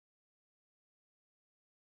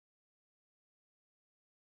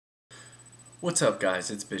What's up,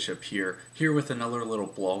 guys? It's Bishop here with another little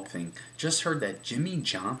blog thing. Just heard that Jimmie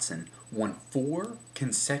Johnson won 4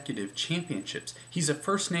 consecutive championships. He's the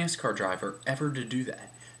first NASCAR driver ever to do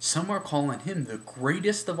that. Some are calling him the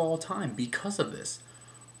greatest of all time because of this.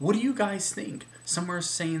 What do you guys think? Some are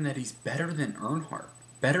saying that he's better than Earnhardt,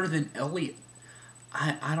 better than Elliott.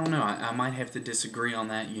 I don't know. I might have to disagree on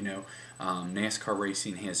that. NASCAR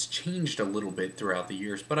racing has changed a little bit throughout the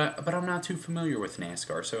years, but I'm not too familiar with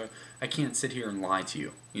NASCAR, so I can't sit here and lie to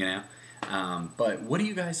you. But what do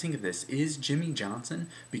you guys think of this? Is Jimmie Johnson,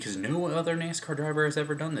 because no other NASCAR driver has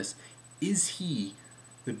ever done this, is he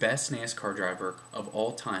the best NASCAR driver of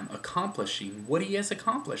all time, accomplishing what he has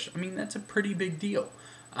accomplished? I mean, that's a pretty big deal.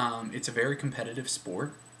 It's a very competitive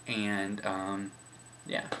sport, and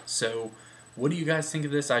yeah. So, what do you guys think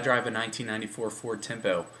of this? I drive a 1994 Ford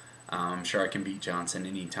Tempo. I'm sure I can beat Johnson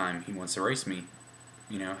anytime he wants to race me.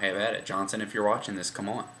 Have at it. Johnson, if you're watching this, come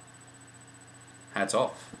on. Hats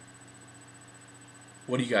off.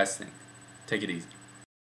 What do you guys think? Take it easy.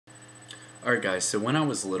 Alright guys, so when I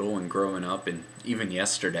was little and growing up, and even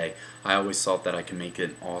yesterday, I always thought that I could make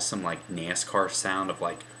an awesome NASCAR sound of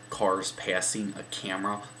cars passing a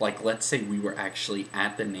camera. Let's say we were actually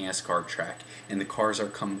at the NASCAR track and the cars are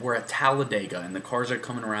coming. We're at Talladega and the cars are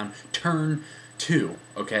coming around turn 2,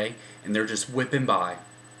 okay? And they're just whipping by.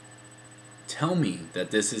 Tell me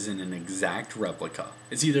that this isn't an exact replica.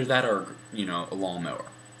 It's either that or, a lawnmower.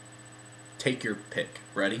 Take your pick.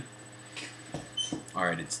 Ready?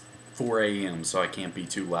 Alright, it's 4 a.m., so I can't be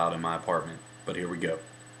too loud in my apartment. But here we go.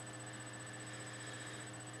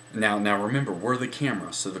 Now remember, we're the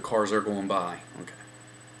camera, so the cars are going by. Okay.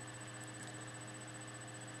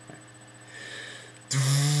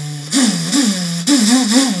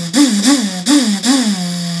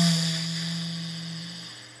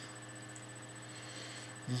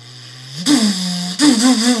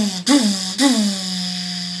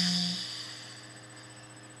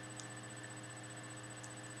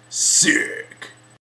 Sick.